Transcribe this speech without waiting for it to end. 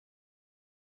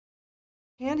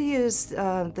CANDI is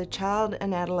the Child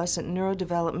and Adolescent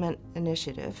NeuroDevelopment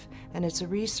Initiative, and it's a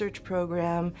research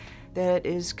program that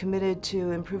is committed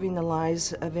to improving the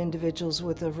lives of individuals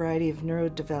with a variety of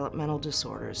neurodevelopmental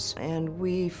disorders. And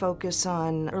we focus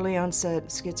on early onset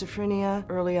schizophrenia,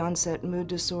 early onset mood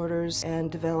disorders, and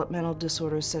developmental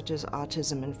disorders such as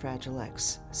autism and Fragile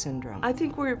X syndrome. I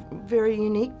think we're very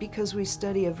unique because we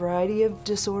study a variety of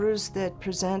disorders that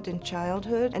present in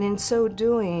childhood, and in so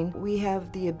doing, we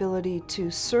have the ability to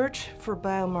search for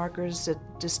biomarkers that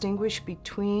distinguish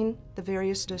between the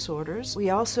various disorders. We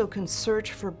also can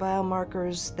search for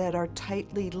biomarkers that are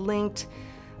tightly linked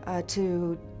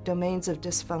to domains of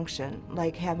dysfunction,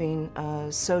 like having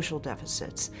social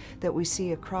deficits that we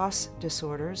see across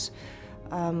disorders.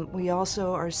 We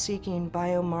also are seeking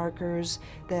biomarkers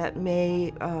that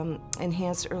may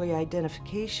enhance early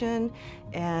identification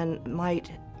and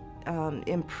might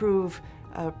improve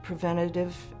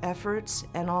preventative efforts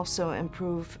and also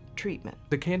improve treatment.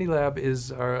 The CANDI Lab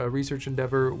is a research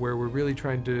endeavor where we're really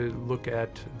trying to look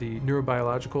at the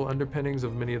neurobiological underpinnings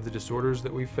of many of the disorders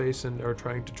that we face and are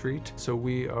trying to treat. So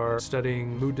we are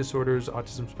studying mood disorders,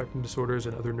 autism spectrum disorders,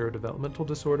 and other neurodevelopmental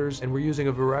disorders. And we're using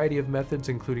a variety of methods,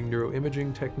 including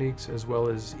neuroimaging techniques, as well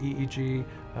as EEG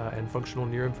and functional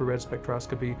near-infrared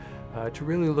spectroscopy, to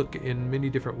really look in many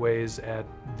different ways at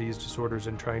these disorders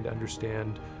and trying to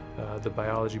understand the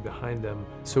biology behind them.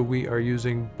 So we are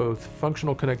using both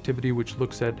functional connectivity, which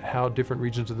looks at how different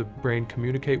regions of the brain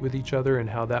communicate with each other and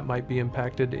how that might be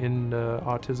impacted in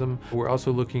autism. We're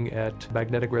also looking at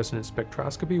magnetic resonance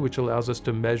spectroscopy, which allows us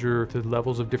to measure the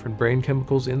levels of different brain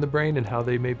chemicals in the brain and how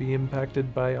they may be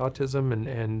impacted by autism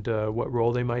and what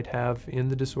role they might have in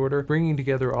the disorder. Bringing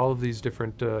together all of these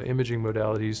different imaging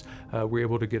modalities, we're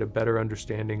able to get a better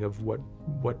understanding of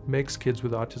what makes kids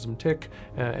with autism tick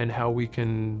and how we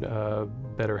can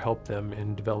better help them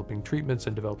in developing treatments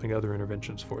and developing other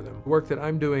interventions for them. The work that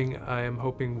I'm doing, I am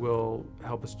hoping will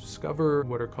help us discover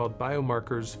what are called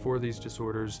biomarkers for these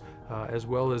disorders, as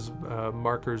well as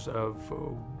markers of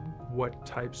what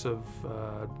types of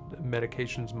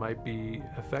medications might be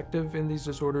effective in these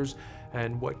disorders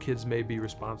and what kids may be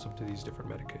responsive to these different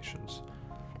medications.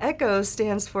 ECHO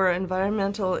stands for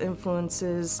Environmental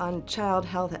Influences on Child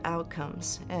Health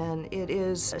Outcomes, and it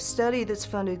is a study that's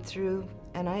funded through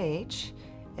NIH,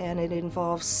 and it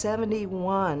involves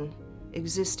 71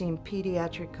 existing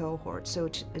pediatric cohorts. So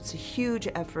it's a huge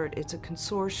effort, it's a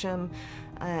consortium,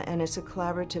 and it's a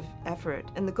collaborative effort.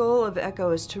 And the goal of ECHO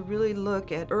is to really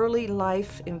look at early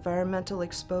life environmental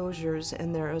exposures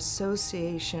and their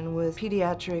association with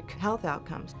pediatric health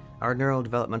outcomes. Our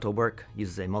neurodevelopmental work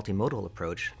uses a multimodal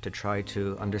approach to try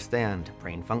to understand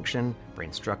brain function,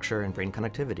 brain structure, and brain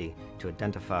connectivity to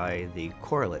identify the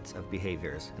correlates of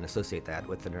behaviors and associate that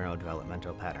with the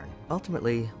neurodevelopmental pattern.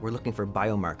 Ultimately, we're looking for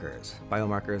biomarkers.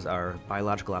 Biomarkers are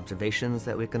biological observations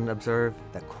that we can observe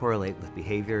that correlate with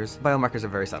behaviors. Biomarkers are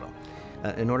very subtle.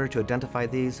 In order to identify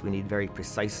these, we need very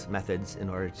precise methods in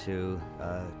order to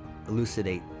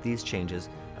elucidate these changes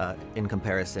in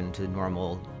comparison to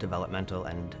normal developmental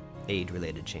and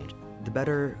age-related change. The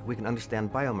better we can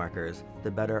understand biomarkers,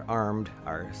 the better armed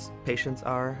our patients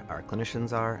are, our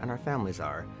clinicians are, and our families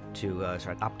are to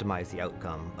try to optimize the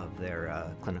outcome of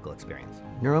their clinical experience.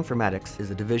 Neuroinformatics is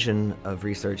a division of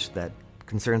research that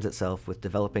concerns itself with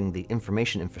developing the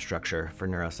information infrastructure for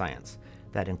neuroscience.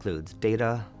 That includes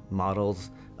data, models,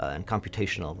 and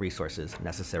computational resources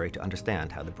necessary to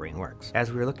understand how the brain works.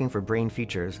 As we're looking for brain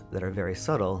features that are very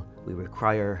subtle, we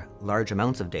require large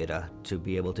amounts of data to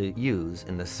be able to use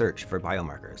in the search for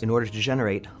biomarkers. In order to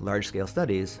generate large-scale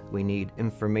studies, we need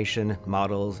information,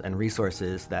 models, and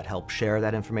resources that help share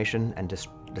that information and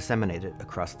disseminate it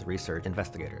across the research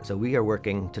investigators. So we are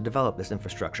working to develop this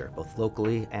infrastructure, both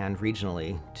locally and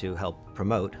regionally, to help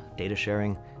promote data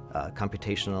sharing,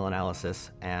 computational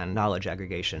analysis, and knowledge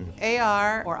aggregation.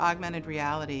 AR, or augmented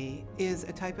reality, is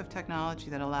a type of technology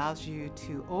that allows you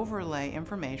to overlay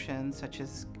information such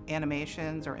as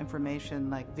animations or information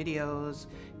like videos,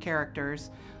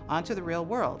 characters, onto the real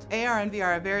world. AR and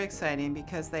VR are very exciting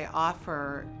because they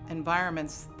offer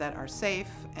environments that are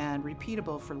safe and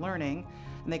repeatable for learning,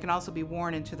 and they can also be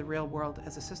worn into the real world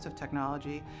as assistive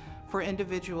technology for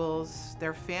individuals,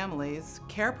 their families,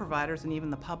 care providers, and even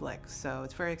the public. So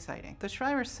it's very exciting. The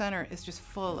Shriver Center is just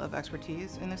full of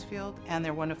expertise in this field, and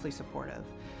they're wonderfully supportive.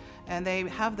 And they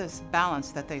have this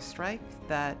balance that they strike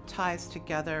that ties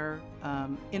together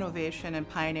innovation and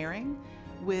pioneering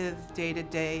with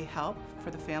day-to-day help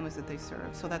for the families that they serve.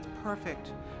 So that's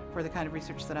perfect for the kind of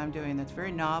research that I'm doing that's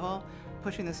very novel,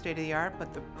 pushing the state of the art,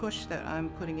 but the push that I'm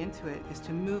putting into it is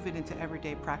to move it into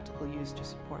everyday practical use to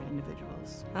support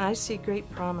individuals. I see great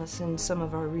promise in some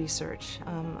of our research.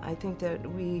 I think that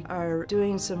we are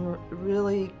doing some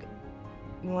really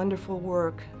wonderful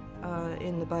work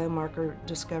in the biomarker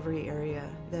discovery area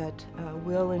that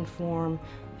will inform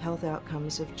health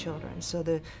outcomes of children. So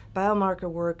the biomarker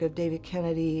work of David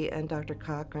Kennedy and Dr.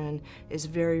 Cochran is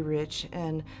very rich,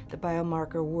 and the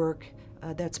biomarker work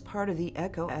that's part of the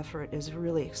ECHO effort is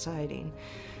really exciting.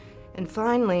 And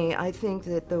finally, I think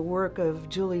that the work of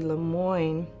Julie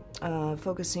Lemoyne,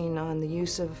 focusing on the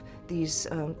use of these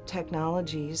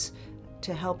technologies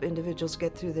to help individuals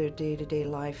get through their day-to-day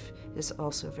life, is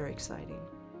also very exciting.